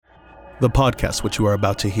The podcast which you are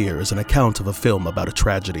about to hear is an account of a film about a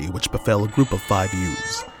tragedy which befell a group of 5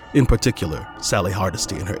 youths. In particular, Sally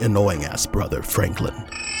Hardesty and her annoying-ass brother, Franklin.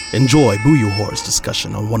 Enjoy Boo You Horror's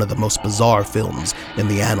discussion on one of the most bizarre films in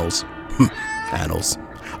the annals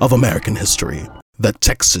of American history, the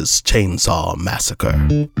Texas Chainsaw Massacre.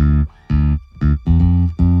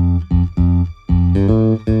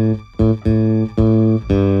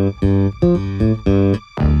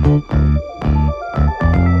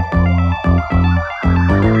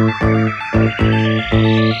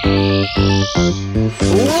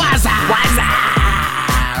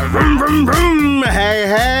 Vroom, vroom, vroom.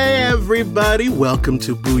 Hey, everybody. Welcome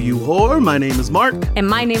to Boo You Horror. My name is Mark. And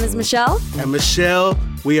my name is Michelle. And Michelle,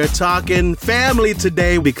 we are talking family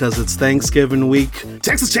today because it's Thanksgiving week.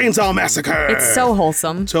 Texas Chainsaw Massacre. It's so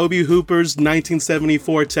wholesome. Tobe Hooper's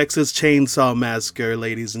 1974 Texas Chainsaw Massacre,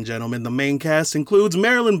 ladies and gentlemen. The main cast includes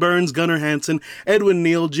Marilyn Burns, Gunnar Hansen, Edwin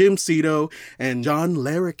Neal, Jim Cito, and John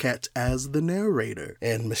Larroquette as the narrator.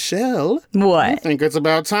 And Michelle, What? I think it's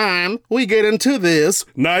about time we get into this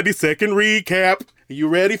 90-second recap. Are you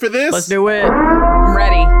ready for this? Let's do it. I'm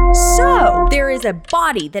ready. So, there is a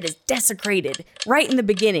body that is desecrated right in the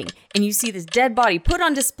beginning, and you see this dead body put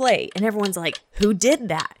on display, and everyone's like, who did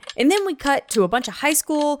that? And then we cut to a bunch of high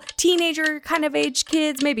school, teenager kind of age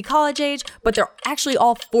kids, maybe college age, but they're actually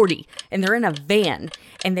all 40, and they're in a van,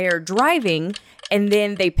 and they're driving, and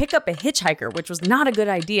then they pick up a hitchhiker, which was not a good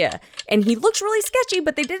idea. And he looks really sketchy,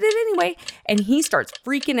 but they did it anyway. And he starts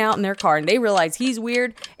freaking out in their car, and they realize he's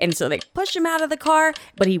weird. And so they push him out of the car,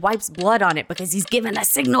 but he wipes blood on it because he's giving a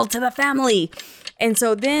signal to the family. And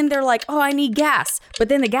so then they're like, oh, I need gas. But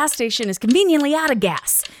then the gas station is conveniently out of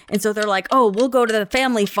gas. And so they're like, oh, we'll go to the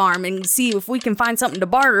family farm and see if we can find something to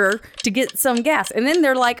barter to get some gas. And then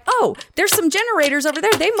they're like, oh, there's some generators over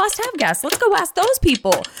there. They must have gas. Let's go ask those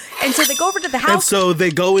people. And so they go over to the house. And so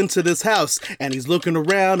they go into this house, and he's looking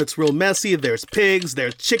around. It's real messy. There's pigs.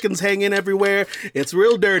 There's chickens hanging everywhere. It's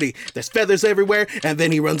real dirty. There's feathers everywhere. And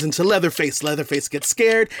then he runs into Leatherface. Leatherface gets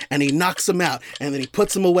scared, and he knocks him out. And then he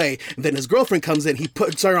puts him away. And then his girlfriend comes in. He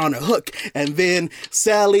puts her on a hook. And then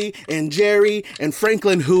Sally and Jerry and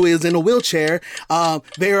Franklin, who is in a wheelchair,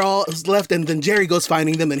 they're all left. And then Jerry goes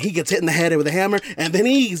finding them, and he gets hit in the head with a hammer. And then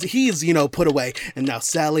he's put away. And now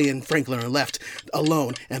Sally and Franklin are left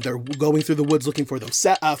alone, and they're going through the woods looking for them.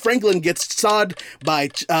 Franklin gets sawed by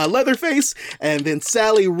Leatherface, and then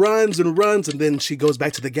Sally runs, and then she goes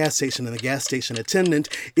back to the gas station, and the gas station attendant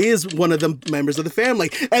is one of the members of the family.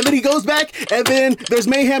 And then he goes back, and then there's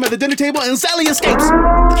mayhem at the dinner table, and Sally escapes.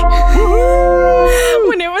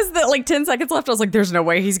 When it was 10 seconds left, I was like, there's no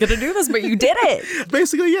way he's gonna do this, but you did it.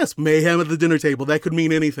 Basically, yes, mayhem at the dinner table. That could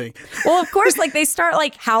mean anything. Well, of course, they start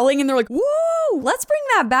howling, and they're like, woo, let's bring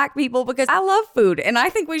that back, people, because I love food, and I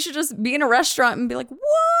think we should just be in a restaurant and be like,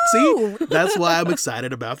 whoa. See, that's why I'm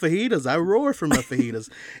excited about fajitas. I roar for my fajitas.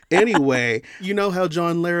 Anyway, you know how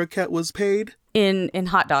John Larroquette was paid? In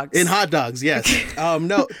hot dogs. In hot dogs, yes.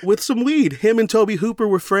 No, with some weed. Him and Tobe Hooper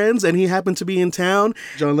were friends, and he happened to be in town.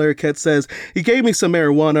 John Larroquette says, he gave me some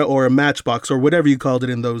marijuana or a matchbox or whatever you called it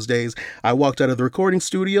in those days. I walked out of the recording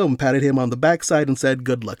studio and patted him on the backside and said,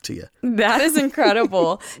 good luck to you. That is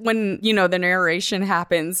incredible. When, the narration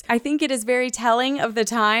happens, I think it is very telling of the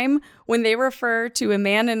time when they refer to a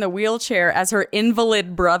man in the wheelchair as her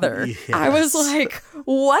invalid brother. Yes. I was like,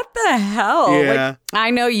 what the hell? Yeah.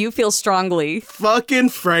 I know you feel strongly. Fucking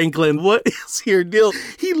Franklin, what is your deal?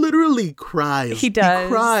 He literally cries. He does. He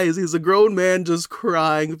cries. He's a grown man just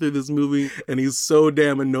crying through this movie, and he's so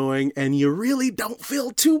damn annoying, and you really don't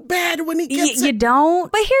feel too bad when he gets it. You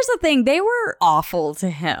don't? But here's the thing. They were awful to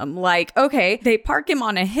him. Okay, they park him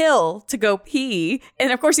on a hill to go pee,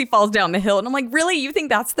 and of course he falls down the hill, and I'm like, really? You think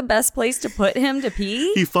that's the best place to put him to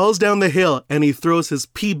pee? He falls down the hill, and he throws his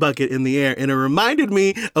pee bucket in the air, and it reminded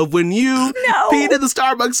me of when you peed in the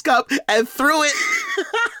Starbucks cup and threw it.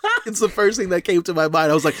 It's the first thing that came to my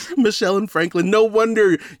mind. I was like, Michelle and Franklin, no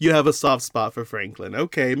wonder you have a soft spot for Franklin.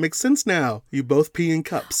 Okay, makes sense now. You both pee in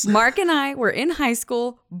cups. Mark and I were in high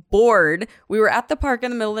school, bored. We were at the park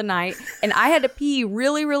in the middle of the night, and I had to pee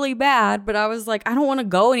really, really bad, but I was like, I don't want to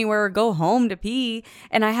go anywhere or go home to pee.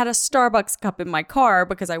 And I had a Starbucks cup in my car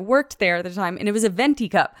because I worked there at the time, and it was a venti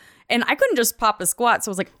cup. And I couldn't just pop a squat. So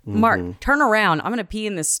I was like, Mark, turn around. I'm going to pee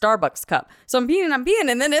in this Starbucks cup. So I'm peeing,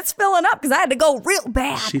 and then it's filling up because I had to go real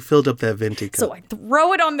bad. She filled up that venti cup. So I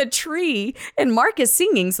throw it on the tree, and Mark is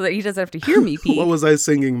singing so that he doesn't have to hear me pee. What was I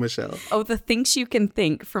singing, Michelle? Oh, The Things You Can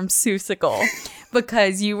Think from Seussical.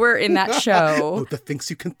 because you were in that show. Oh, the things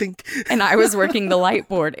you can think. And I was working the light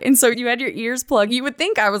board. And so you had your ears plugged. You would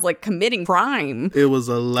think I was like committing crime. It was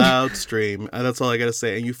a loud stream. That's all I got to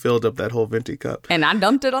say. And you filled up that whole venti cup. And I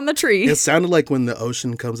dumped it on the tree. It sounded like when the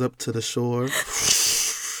ocean comes up to the shore.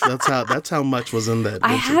 That's how much was in that venti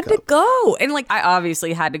I had cup. to go. And like, I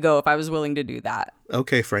obviously had to go if I was willing to do that.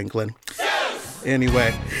 Okay, Franklin.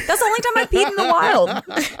 Anyway. That's the only time I peed in the wild.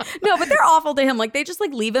 No, but they're awful to him. Like, they just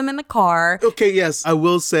like leave him in the car. Okay, yes, I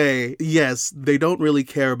will say, yes, they don't really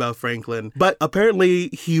care about Franklin, but apparently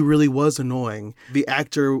he really was annoying. The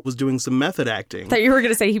actor was doing some method acting. I thought you were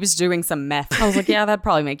going to say he was doing some meth. I was like, yeah, that'd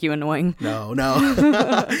probably make you annoying. No.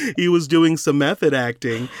 He was doing some method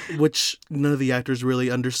acting, which none of the actors really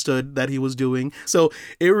understood that he was doing. So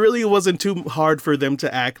it really wasn't too hard for them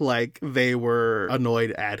to act like they were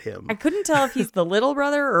annoyed at him. I couldn't tell if he's the little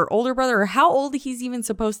brother or older brother or how old he's even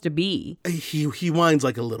supposed to be. He whines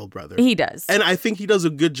like a little brother. He does. And I think he does a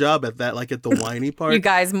good job at that, like at the whiny part. You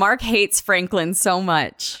guys, Mark hates Franklin so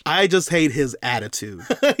much. I just hate his attitude.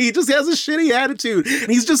 He just has a shitty attitude. And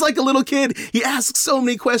he's just like a little kid. He asks so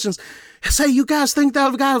many questions. Say, you guys think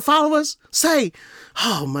that guy will follow us? Say,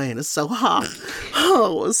 oh man, it's so hot.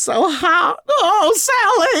 Oh, it's so hot. Oh,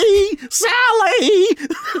 Sally. It's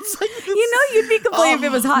like, You'd be complaining if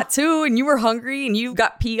it was hot too and you were hungry and you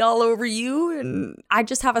got pee all over you. And I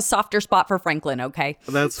just have a softer spot for Franklin, okay?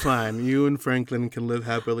 That's fine. You and Franklin can live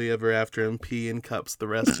happily ever after and pee in cups the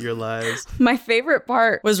rest of your lives. My favorite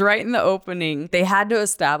part was right in the opening. They had to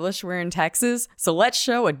establish we're in Texas, so let's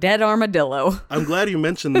show a dead armadillo. I'm glad you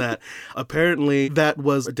mentioned that. Apparently, that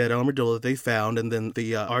was a dead armadillo that they found, and then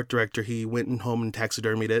the art director, he went home and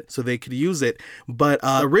taxidermied it so they could use it. But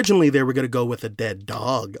originally, they were going to go with a dead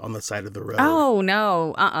dog on the side of the road. Oh,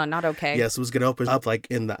 no. Not okay. Yes, it was going to open up like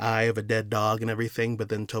in the eye of a dead dog and everything. But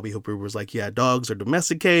then Tobe Hooper was like, yeah, dogs are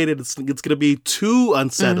domesticated. It's going to be too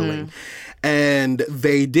unsettling. And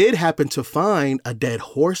they did happen to find a dead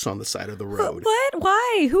horse on the side of the road. What?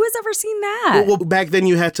 Why? Who has ever seen that? Well, back then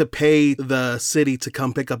you had to pay the city to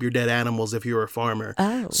come pick up your dead animals if you were a farmer.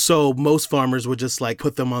 Oh. So most farmers would just like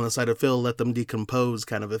put them on the side of the field, let them decompose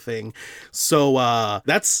kind of a thing. So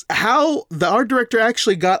that's how the art director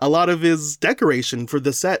actually got a lot of his decoration for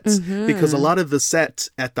the sets, because a lot of the set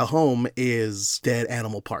at the home is dead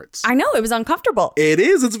animal parts. I know, it was uncomfortable. It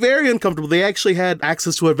is. It's very uncomfortable. They actually had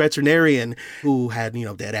access to a veterinarian who had,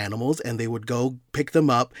 dead animals, and they would go pick them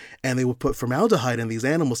up and they would put formaldehyde in these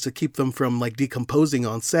animals to keep them from like decomposing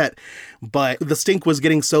on set. But the stink was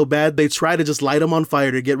getting so bad, they tried to just light them on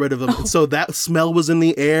fire to get rid of them. Oh. So that smell was in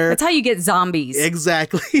the air. That's how you get zombies.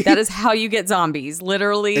 Exactly. That is how you get zombies,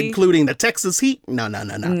 literally. Including the Texas heat. No.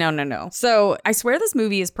 No. So I swear this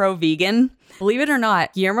movie is pro-vegan. Believe it or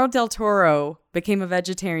not, Guillermo del Toro became a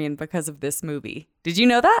vegetarian because of this movie. Did you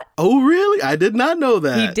know that? Oh, really? I did not know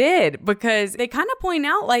that. He did, because they kind of point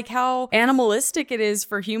out like how animalistic it is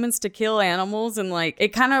for humans to kill animals, and like it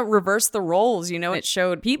kind of reversed the roles, It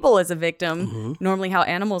showed people as a victim, normally how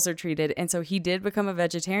animals are treated. And so he did become a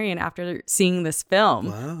vegetarian after seeing this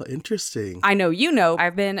film. Wow, interesting. I know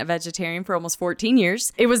I've been a vegetarian for almost 14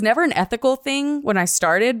 years. It was never an ethical thing when I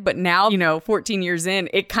started, but now, 14 years in,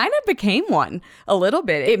 it kind of became one a little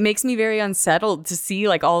bit. It makes me very unsettled to see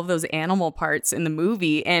like all of those animal parts in the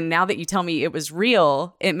movie. And now that you tell me it was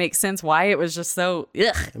real, it makes sense why it was just so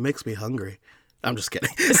ugh. It makes me hungry. I'm just kidding.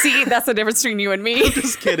 See, that's the difference between you and me. I'm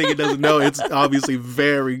just kidding. It doesn't know. It's obviously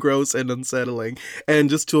very gross and unsettling. And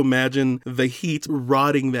just to imagine the heat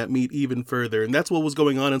rotting that meat even further. And that's what was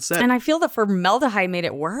going on set. And I feel the formaldehyde made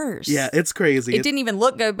it worse. Yeah, it's crazy. It didn't even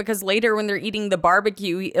look good, because later when they're eating the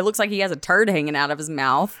barbecue, it looks like he has a turd hanging out of his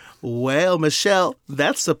mouth. Well, Michelle,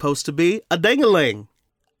 that's supposed to be a ding-a-ling.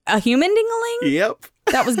 A human ding-a-ling? Yep.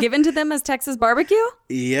 That was given to them as Texas barbecue?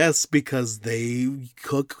 Yes, because they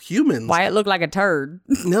cook humans. Why it looked like a turd?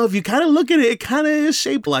 No, if you kind of look at it, it kind of is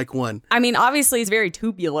shaped like one. I mean, obviously it's very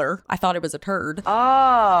tubular. I thought it was a turd.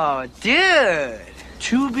 Oh, dude.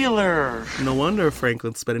 Tubular. No wonder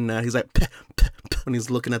Franklin's spitting that. He's like, when he's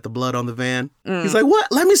looking at the blood on the van. He's like,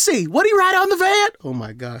 what? Let me see. What did he write on the van? Oh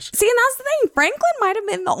my gosh. See, and that's the thing. Franklin might have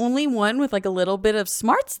been the only one with like a little bit of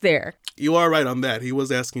smarts there. You are right on that. He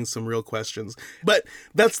was asking some real questions. But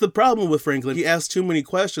that's the problem with Franklin. He asked too many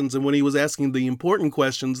questions, and when he was asking the important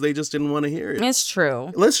questions, they just didn't want to hear it. It's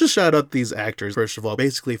true. Let's just shout out these actors, first of all.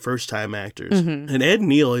 Basically, first-time actors. And Ed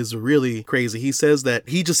Neal is really crazy. He says that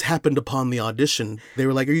he just happened upon the audition. They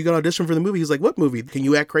were like, are you going to audition for the movie? He's like, what movie? Can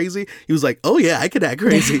you act crazy? He was like, oh yeah, could act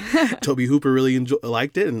crazy. Toby Hooper really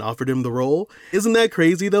liked it and offered him the role. Isn't that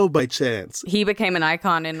crazy, though, by chance? He became an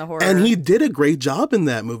icon in the horror. And he did a great job in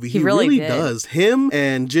that movie. He really did. does. Him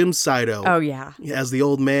and Jim Saito. Oh, yeah. As the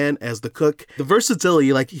old man, as the cook. The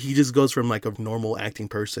versatility, like, he just goes from, like, a normal acting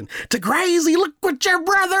person to crazy, look what your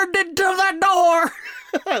brother did to the door.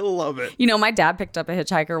 I love it. You know, my dad picked up a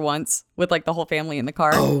hitchhiker once with, like, the whole family in the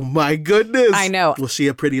car. Oh, my goodness. I know. Was she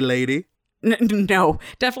a pretty lady? No,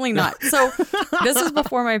 definitely not. So this was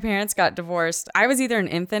before my parents got divorced. I was either an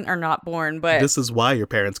infant or not born, but... This is why your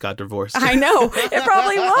parents got divorced. I know. It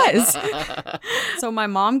probably was. So my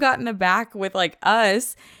mom got in the back with, like,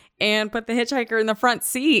 us and put the hitchhiker in the front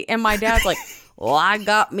seat. And my dad's like, well, I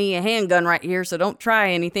got me a handgun right here, so don't try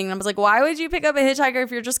anything. And I was like, why would you pick up a hitchhiker if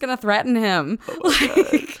you're just going to threaten him?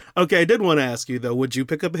 Okay, I did want to ask you, though, would you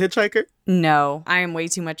pick up a hitchhiker? No, I am way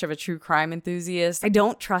too much of a true crime enthusiast. I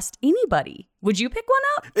don't trust anybody. Would you pick one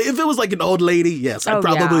up? If it was like an old lady, yes, I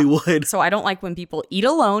probably would. So I don't like when people eat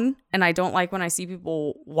alone, and I don't like when I see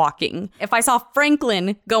people walking. If I saw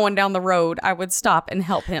Franklin going down the road, I would stop and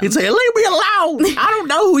help him. He'd say, leave me alone. I don't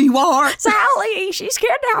know who you are. Sally, she's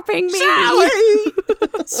kidnapping me. Sally.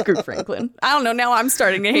 Screw Franklin. I don't know. Now I'm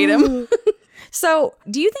starting to hate him. So,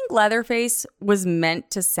 do you think Leatherface was meant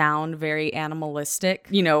to sound very animalistic?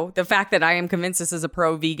 You know, the fact that I am convinced this is a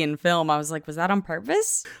pro-vegan film, I was like, was that on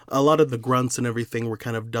purpose? A lot of the grunts and everything were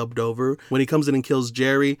kind of dubbed over. When he comes in and kills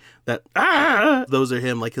Jerry, those are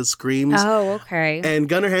him, like his screams. Oh, okay. And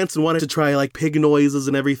Gunnar Hansen wanted to try like pig noises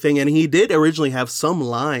and everything, and he did originally have some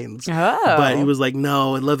lines. Oh. But he was like,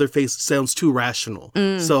 no, Leatherface sounds too rational.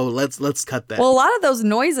 So let's cut that. Well, a lot of those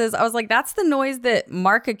noises, I was like, that's the noise that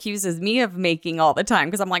Mark accuses me of making all the time,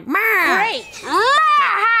 because I'm like, great.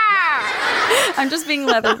 I'm just being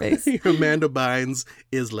Leatherface. Amanda Bynes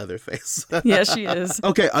is Leatherface. Yeah, she is.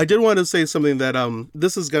 Okay, I did want to say something that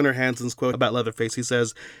this is Gunnar Hansen's quote about Leatherface. He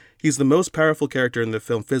says, he's the most powerful character in the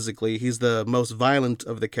film physically. He's the most violent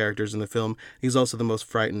of the characters in the film. He's also the most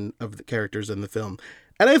frightened of the characters in the film.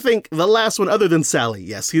 And I think the last one, other than Sally,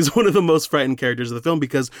 yes, he's one of the most frightened characters of the film,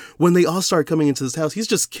 because when they all start coming into this house, he's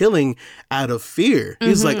just killing out of fear.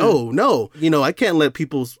 He's like, oh, no, I can't let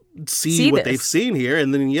people see what they've seen here.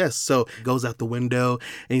 And then, yes, so goes out the window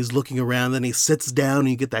and he's looking around, then he sits down and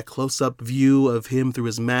you get that close-up view of him through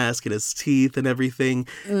his mask and his teeth and everything.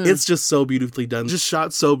 It's just so beautifully done, just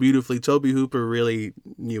shot so beautifully. Toby Hooper really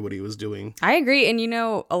knew what he was doing. I agree. And,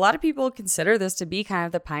 a lot of people consider this to be kind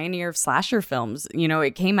of the pioneer of slasher films.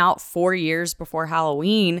 It came out 4 years before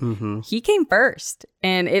Halloween. He came first,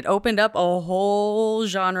 and it opened up a whole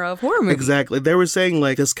genre of horror movies. Exactly. They were saying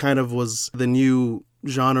like this kind of was the new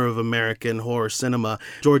genre of American horror cinema.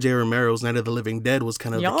 George A. Romero's Night of the Living Dead was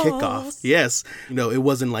kind of the kickoff. Yes. It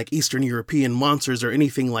wasn't like Eastern European monsters or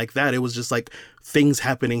anything like that. It was just like things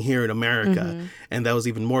happening here in America. And that was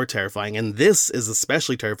even more terrifying. And this is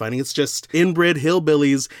especially terrifying. It's just inbred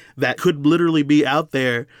hillbillies that could literally be out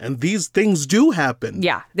there. And these things do happen.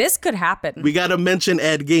 Yeah, this could happen. We got to mention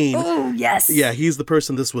Ed Gein. Oh, yes. Yeah, he's the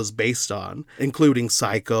person this was based on, including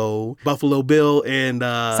Psycho, Buffalo Bill, and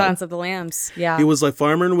Silence of the Lambs. Yeah. He was a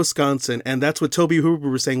farmer in Wisconsin, and that's what Toby Hooper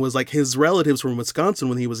was saying, was like his relatives from Wisconsin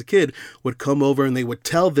when he was a kid would come over and they would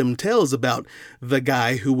tell them tales about the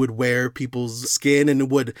guy who would wear people's skin and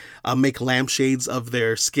would make lampshades of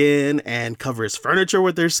their skin and cover his furniture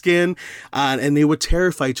with their skin, and they would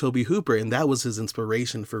terrify Toby Hooper, and that was his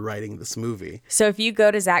inspiration for writing this movie. So if you go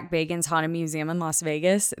to Zach Bagans' Haunted Museum in Las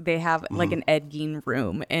Vegas, they have like an Ed Gein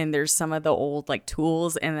room, and there's some of the old like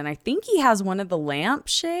tools, and then I think he has one of the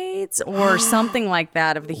lampshades or something like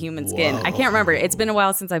that of the human skin. I can't remember. It's been a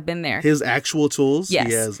while since I've been there. His actual tools?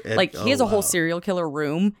 Yes. He has a whole serial killer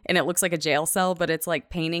room, and it looks like a jail cell, but it's like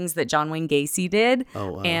paintings that John Wayne Gacy did.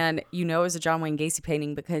 Oh, wow. And it was a John Wayne Gacy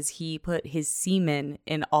painting because he put his semen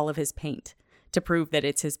in all of his paint to prove that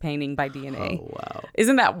it's his painting by DNA. Oh, wow.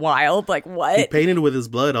 Isn't that wild? Like, what? He painted with his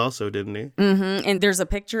blood also, didn't he? And there's a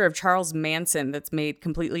picture of Charles Manson that's made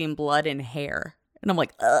completely in blood and hair. And I'm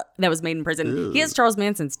like, that was made in prison. Ew. He has Charles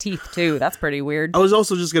Manson's teeth, too. That's pretty weird. I was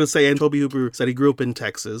also just going to say, and Toby Hooper said he grew up in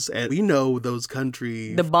Texas, and we know those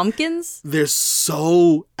country... The bumpkins? They're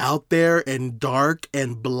so out there and dark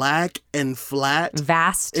and black and flat.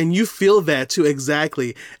 Vast. And you feel that, too,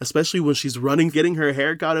 exactly. Especially when she's running, getting her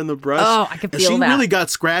hair caught in the brush. Oh, I can feel that. She really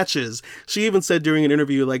got scratches. She even said during an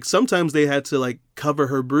interview, like, sometimes they had to, like, cover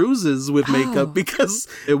her bruises with makeup because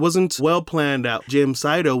it wasn't well planned out. Jim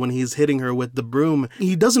Saito, when he's hitting her with the broom,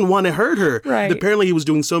 he doesn't want to hurt her. Right. Apparently he was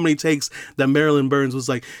doing so many takes that Marilyn Burns was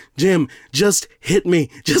like, Jim, just hit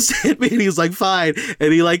me. Just hit me. And he's like, fine.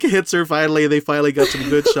 And he like hits her finally. And they finally got some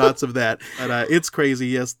good shots of that. But it's crazy.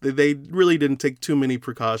 Yes, they really didn't take too many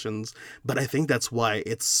precautions. But I think that's why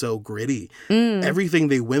it's so gritty. Everything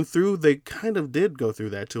they went through, they kind of did go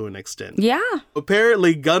through that to an extent. Yeah.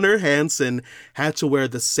 Apparently, Gunnar Hansen had to wear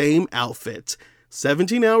the same outfit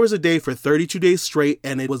 17 hours a day for 32 days straight,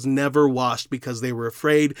 and it was never washed because they were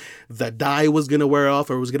afraid the dye was going to wear off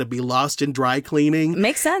or was going to be lost in dry cleaning.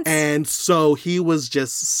 Makes sense. And so he was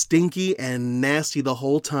just stinky and nasty the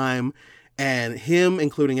whole time. And him,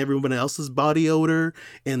 including everyone else's body odor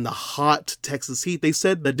in the hot Texas heat. They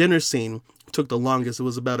said the dinner scene took the longest. It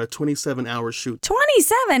was about a 27-hour shoot.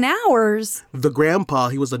 27 hours? The grandpa,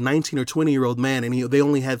 he was a 19 or 20-year-old man, and they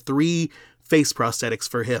only had 3 face prosthetics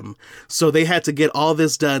for him. So they had to get all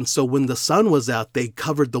this done. So when the sun was out, they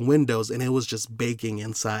covered the windows and it was just baking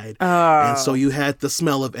inside. And so you had the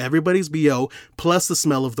smell of everybody's BO, plus the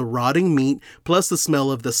smell of the rotting meat, plus the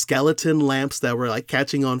smell of the skeleton lamps that were like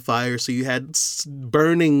catching on fire. So you had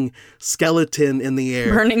burning skeleton in the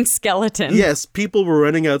air. Burning skeleton. Yes, people were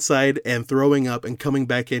running outside and throwing up and coming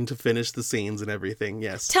back in to finish the scenes and everything.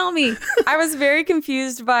 Yes. Tell me, I was very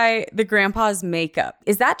confused by the grandpa's makeup.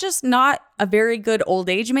 Is that just not a very good old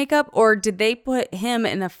age makeup, or did they put him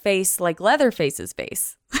in a face like Leatherface's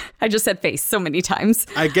face? I just said face so many times.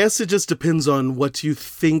 I guess it just depends on what you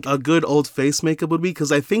think a good old face makeup would be,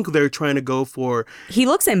 because I think they're trying to go for... He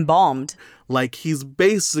looks embalmed. Like he's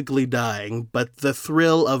basically dying, but the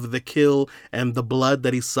thrill of the kill and the blood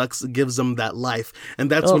that he sucks gives him that life.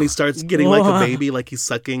 And that's when he starts getting like a baby, like he's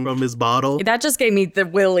sucking from his bottle. That just gave me the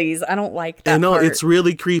willies. I don't like that. I know, part. it's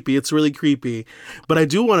really creepy. It's really creepy. But I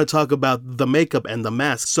do want to talk about the makeup and the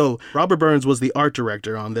mask. So Robert Burns was the art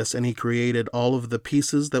director on this, and he created all of the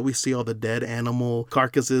pieces that we see, all the dead animal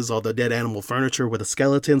carcasses, all the dead animal furniture with the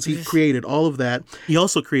skeletons. He created all of that. He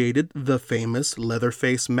also created the famous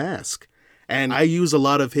Leatherface mask. And I use a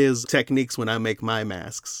lot of his techniques when I make my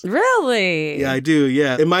masks. Really? Yeah, I do,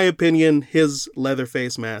 yeah. In my opinion, his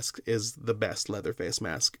Leatherface mask is the best Leatherface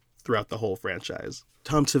mask throughout the whole franchise.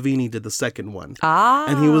 Tom Savini did the second one.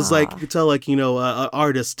 And he was like, you could tell like, an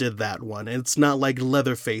artist did that one. And it's not like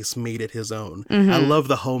Leatherface made it his own. I love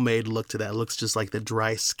the homemade look to that. It looks just like the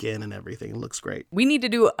dry skin and everything. It looks great. We need to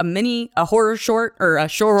do a horror short, or a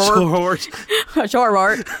short. A short.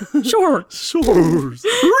 Shores.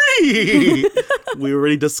 We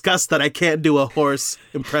already discussed that I can't do a horse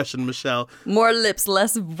impression, Michelle. More lips,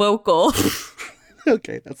 less vocal.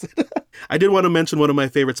 Okay, that's it. I did want to mention one of my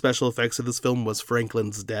favorite special effects of this film was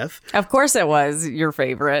Franklin's death. Of course it was your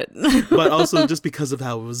favorite. But also just because of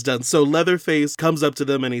how it was done. So Leatherface comes up to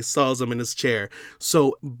them and he saws them in his chair.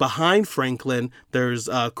 So behind Franklin, there's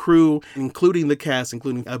a crew, including the cast,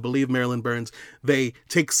 including, I believe, Marilyn Burns. They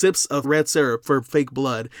take sips of red syrup for fake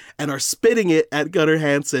blood and are spitting it at Gunnar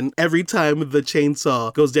Hansen every time the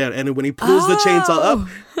chainsaw goes down. And when he pulls the chainsaw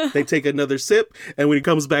up, they take another sip. And when he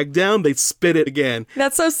comes back down, they spit it again.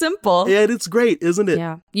 That's so simple. Yeah, it's great, isn't it?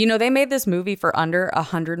 Yeah. They made this movie for under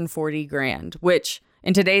 $140,000, which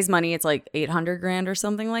in today's money, it's like $800,000 or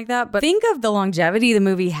something like that. But think of the longevity the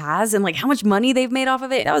movie has and like how much money they've made off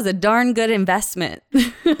of it. That was a darn good investment.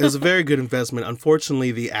 It was a very good investment.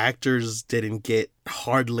 Unfortunately, the actors didn't get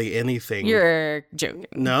hardly anything. You're joking.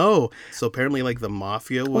 No. So apparently like the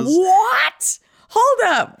mafia was... What?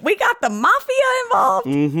 Hold up. We got the mafia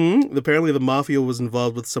involved? Apparently the mafia was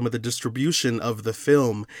involved with some of the distribution of the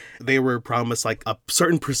film. They were promised like a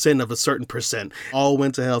certain percent of a certain percent. All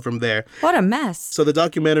went to hell from there. What a mess. So the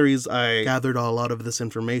documentaries I gathered a lot of this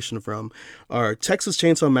information from are Texas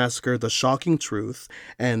Chainsaw Massacre, The Shocking Truth,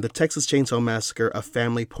 and The Texas Chainsaw Massacre, A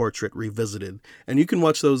Family Portrait Revisited. And you can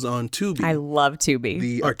watch those on Tubi. I love Tubi.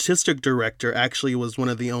 The artistic director actually was one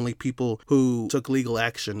of the only people who took legal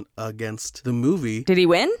action against the movie. Did he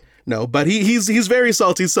win? No, but he's very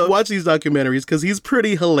salty, so watch these documentaries because he's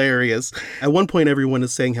pretty hilarious. At one point, everyone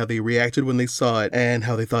is saying how they reacted when they saw it and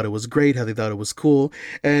how they thought it was great, how they thought it was cool.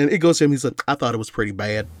 And it goes to him, he's like, I thought it was pretty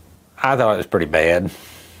bad. I thought it was pretty bad.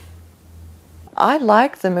 I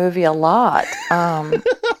liked the movie a lot.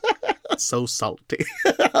 So salty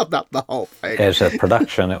about the whole thing. As a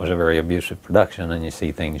production, it was a very abusive production, and you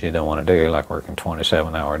see things you don't want to do, like working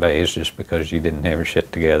 27-hour days just because you didn't have your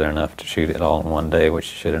shit together enough to shoot it all in one day,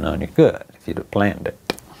 which you should have known you could if you'd have planned it.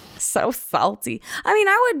 So salty. I mean,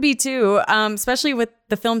 I would be too, especially with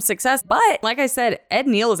the film's success. But like I said, Ed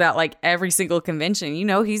Neal is at like every single convention. You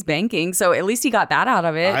know, he's banking. So at least he got that out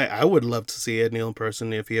of it. I would love to see Ed Neal in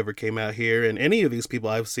person if he ever came out here. And any of these people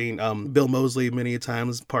I've seen, Bill Moseley many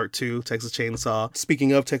times, Part 2, Texas Chainsaw.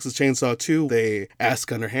 Speaking of Texas Chainsaw 2, they asked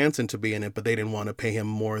Gunnar Hansen to be in it, but they didn't want to pay him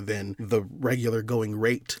more than the regular going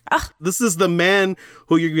rate. This is the man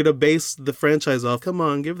who you're going to base the franchise off. Come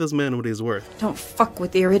on, give this man what he's worth. Don't fuck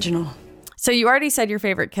with the original. So you already said your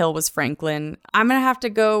favorite kill was Franklin. I'm going to have to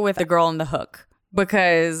go with the girl in the hook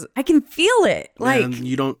because I can feel it. Like, and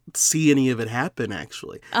you don't see any of it happen,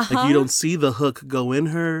 actually. Like, you don't see the hook go in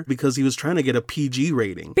her because he was trying to get a PG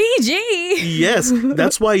rating. PG? Yes,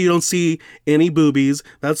 that's why you don't see any boobies.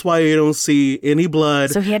 That's why you don't see any blood.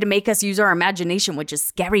 So he had to make us use our imagination, which is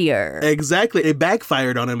scarier. Exactly. It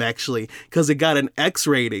backfired on him, actually, because it got an X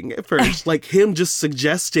rating at first. Like, him just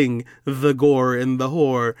suggesting the gore and the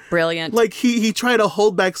horror. Brilliant. Like, he tried to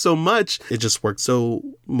hold back so much. It just worked so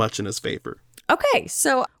much in his favor. Okay,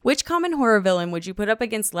 so which common horror villain would you put up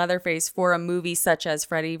against Leatherface for a movie such as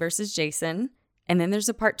Freddy vs. Jason? And then there's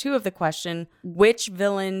a part 2 of the question, which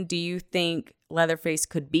villain do you think Leatherface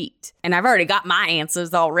could beat? And I've already got my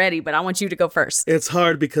answers already, but I want you to go first. It's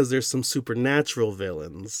hard because there's some supernatural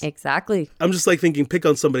villains. Exactly. I'm just like thinking, pick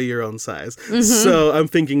on somebody your own size. So I'm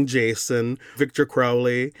thinking Jason, Victor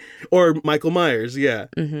Crowley, or Michael Myers. Yeah.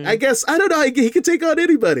 I guess, I don't know, he could take on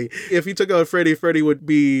anybody. If he took on Freddy, Freddy would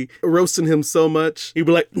be roasting him so much. He'd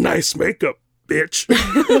be like, nice makeup, bitch.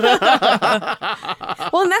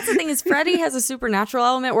 Well, and that's the thing is Freddy has a supernatural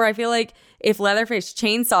element where I feel like if Leatherface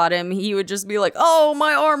chainsawed him, he would just be like, oh,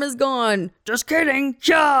 my arm is gone. Just kidding.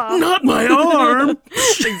 Ja. Not my arm.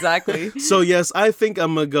 Exactly. So yes, I think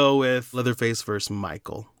I'm going to go with Leatherface versus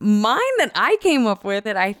Michael. Mine that I came up with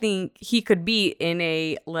that I think he could beat in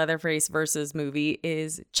a Leatherface versus movie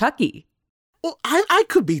is Chucky. Well, I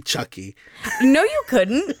could be Chucky. No, you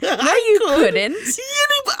couldn't. No, you couldn't.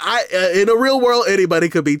 In a real world, anybody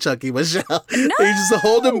could be Chucky, Michelle. No. They just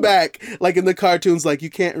hold him back, like in the cartoons, like,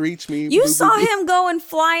 you can't reach me. You saw him going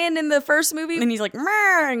flying in the first movie, and he's like,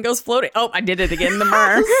 "Murr," and goes floating. Oh, I did it again, the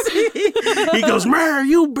murr. He goes, "Murr,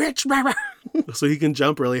 you bitch." So he can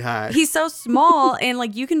jump really high. He's so small, and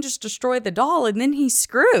like you can just destroy the doll, and then he's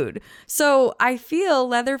screwed. So I feel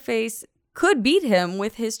Leatherface could beat him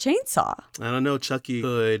with his chainsaw. I don't know. Chucky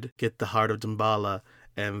could get the heart of Damballa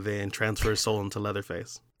and then transfer his soul into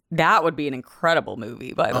Leatherface. That would be an incredible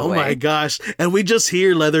movie, by the way. Oh my gosh. And we just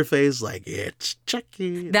hear Leatherface like, it's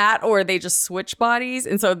Chucky. That, or they just switch bodies.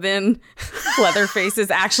 And so then Leatherface is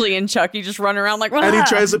actually in Chucky, just running around like, and he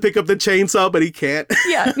tries to pick up the chainsaw, but he can't.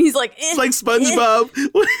 Yeah. And he's like, it's like SpongeBob.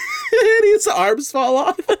 And his arms fall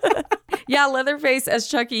off. Yeah, Leatherface as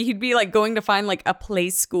Chucky, he'd be like going to find like a play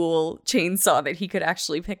school chainsaw that he could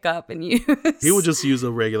actually pick up and use. He would just use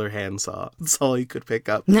a regular handsaw. That's all he could pick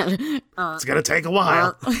up. It's gonna take a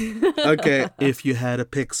while. Okay, if you had to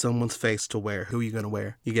pick someone's face to wear, who are you gonna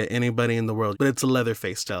wear? You get anybody in the world, but it's a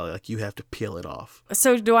Leatherface style. Like, you have to peel it off.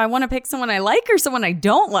 So do I want to pick someone I like or someone I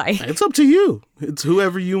don't like? It's up to you. It's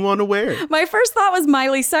whoever you want to wear. My first thought was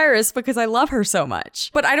Miley Cyrus because I love her so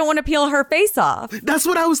much, but I don't want to peel her face off. That's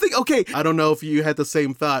what I was thinking. Okay, I don't know if you had the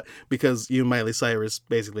same thought because you and Miley Cyrus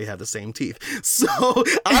basically have the same teeth. So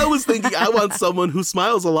I was thinking I want someone who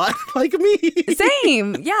smiles a lot like me.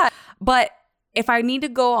 Same, yeah. But if I need to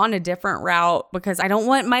go on a different route because I don't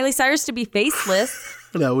want Miley Cyrus to be faceless.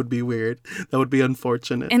 That would be weird. That would be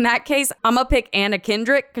unfortunate. In that case, I'm going to pick Anna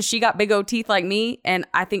Kendrick because she got big old teeth like me, and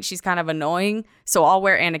I think she's kind of annoying. So I'll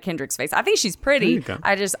wear Anna Kendrick's face. I think she's pretty.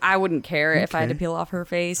 I wouldn't care if I had to peel off her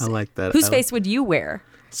face. I like that. Whose face would you wear?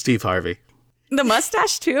 Steve Harvey. The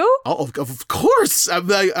mustache too? Oh, of course. I'm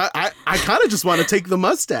like, I kind of just want to take the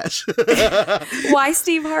mustache. Why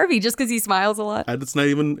Steve Harvey? Just because he smiles a lot? It's not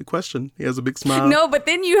even a question. He has a big smile. No, but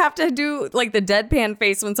then you have to do like the deadpan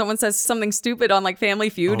face when someone says something stupid on like Family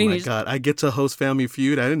Feud. Oh my God. I get to host Family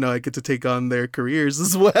Feud. I didn't know I get to take on their careers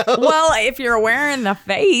as well. Well, if you're wearing the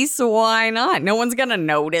face, why not? No one's going to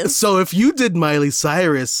notice. So if you did Miley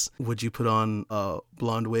Cyrus, would you put on a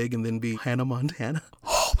blonde wig and then be Hannah Montana?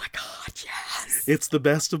 Oh my God, yes. It's the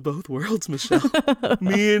best of both worlds, Michelle.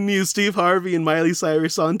 Me and you, Steve Harvey and Miley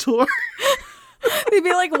Cyrus on tour. They'd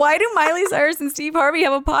be like, why do Miley Cyrus and Steve Harvey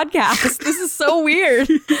have a podcast? This is so weird.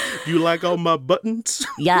 You like all my buttons?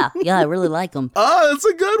 Yeah, I really like them. Oh, that's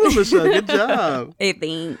a good one, Michelle. Good job. Hey,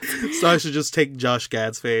 thanks. So I should just take Josh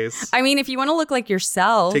Gad's face. I mean, if you want to look like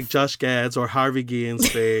yourself. Take Josh Gad's or Harvey Guillen's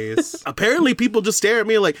face. Apparently, people just stare at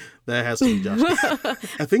me like, that has to be Josh Gad.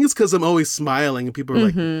 I think it's because I'm always smiling and people are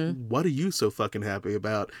like, what are you so fucking happy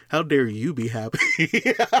about? How dare you be happy?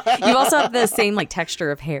 You also have the same like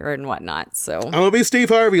texture of hair and whatnot, so. I'm gonna be Steve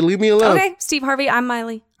Harvey. Leave me alone. Okay, Steve Harvey, I'm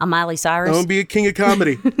Miley. I'm Miley Cyrus. I'm gonna be a king of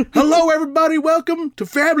comedy. Hello, everybody. Welcome to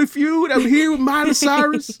Family Feud. I'm here with Miley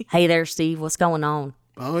Cyrus. Hey there, Steve. What's going on?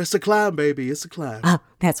 Oh, it's a climb, baby. It's a climb. Oh,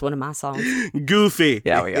 that's one of my songs. Goofy.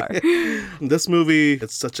 Yeah, we are. This movie,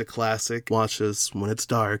 it's such a classic. Watch this when it's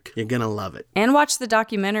dark. You're gonna love it. And watch the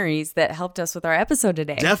documentaries that helped us with our episode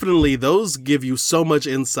today. Definitely. Those give you so much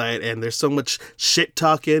insight, and there's so much shit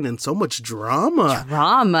talking and so much drama.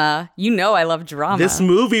 Drama. You know I love drama. This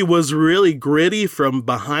movie was really gritty from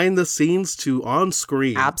behind the scenes to on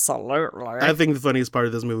screen. Absolutely. I think the funniest part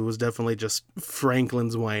of this movie was definitely just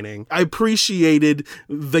Franklin's whining. I appreciated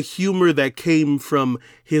the humor that came from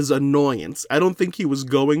his annoyance. I don't think he was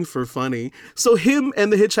going for funny. So him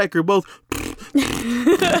and the hitchhiker both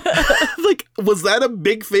like, was that a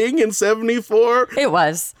big thing in 74? It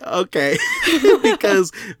was. Okay.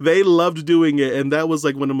 Because they loved doing it, and that was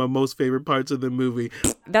like one of my most favorite parts of the movie.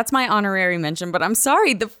 That's my honorary mention, but I'm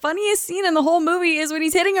sorry. The funniest scene in the whole movie is when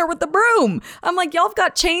he's hitting her with the broom. I'm like, y'all have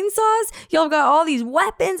got chainsaws, y'all have got all these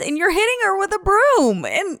weapons, and you're hitting her with a broom.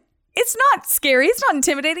 And it's not scary. It's not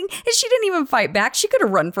intimidating. And she didn't even fight back. She could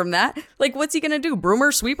have run from that. Like, what's he going to do? Broom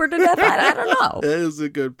her, sweep her to death? I don't know. That is a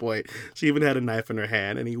good point. She even had a knife in her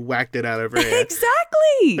hand, and he whacked it out of her hand.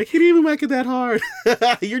 Exactly. Like, he didn't even whack it that hard.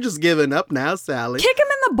 You're just giving up now, Sally. Kick him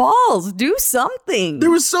in the balls. Do something. There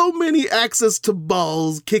was so many access to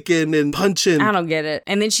balls, kicking and punching. I don't get it.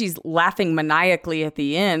 And then she's laughing maniacally at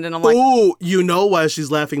the end. And I'm like, oh, you know why she's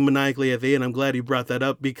laughing maniacally at the end. I'm glad you brought that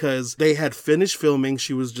up, because they had finished filming.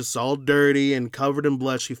 She was just all dirty and covered in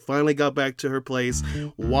blood. She finally got back to her place,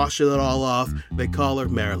 washed it all off. They call her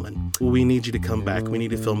Marilyn. We need you to come back. We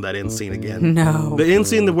need to film that end scene again. No. The end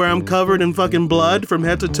scene where I'm covered in fucking blood from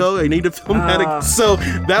head to toe. I need to film that again. So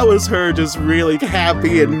that was her just really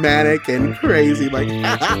happy and manic and crazy. Like,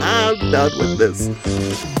 I'm done with this.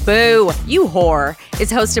 Boo, you whore,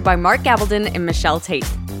 is hosted by Mark Gabaldon and Michelle Tate.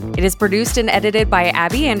 It is produced and edited by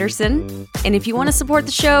Abby Anderson. And if you want to support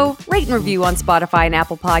the show, rate and review on Spotify and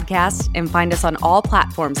Apple Podcasts, and find us on all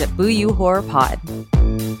platforms at Boo You Horror Pod.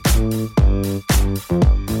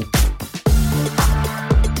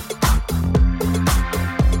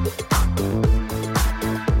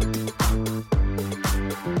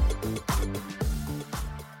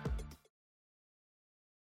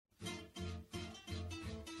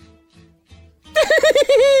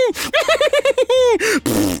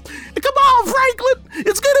 Come on, Franklin.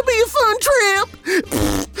 It's gonna be a fun trip.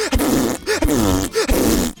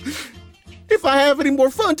 If I have any more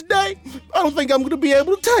fun today, I don't think I'm gonna be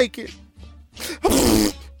able to take it.